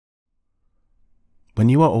When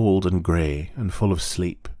you are old and grey and full of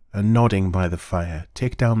sleep, and nodding by the fire,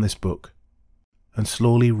 take down this book, and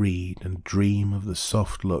slowly read and dream of the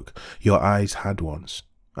soft look your eyes had once,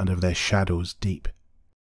 and of their shadows deep.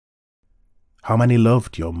 How many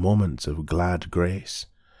loved your moments of glad grace,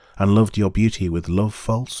 and loved your beauty with love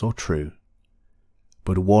false or true?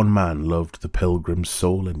 But one man loved the pilgrim's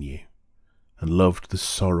soul in you, and loved the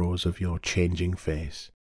sorrows of your changing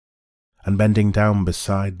face, and bending down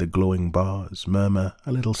beside the glowing bars, murmur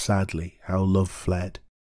a little sadly how love fled,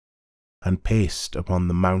 and paced upon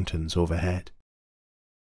the mountains overhead,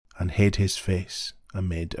 and hid his face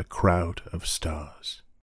amid a crowd of stars.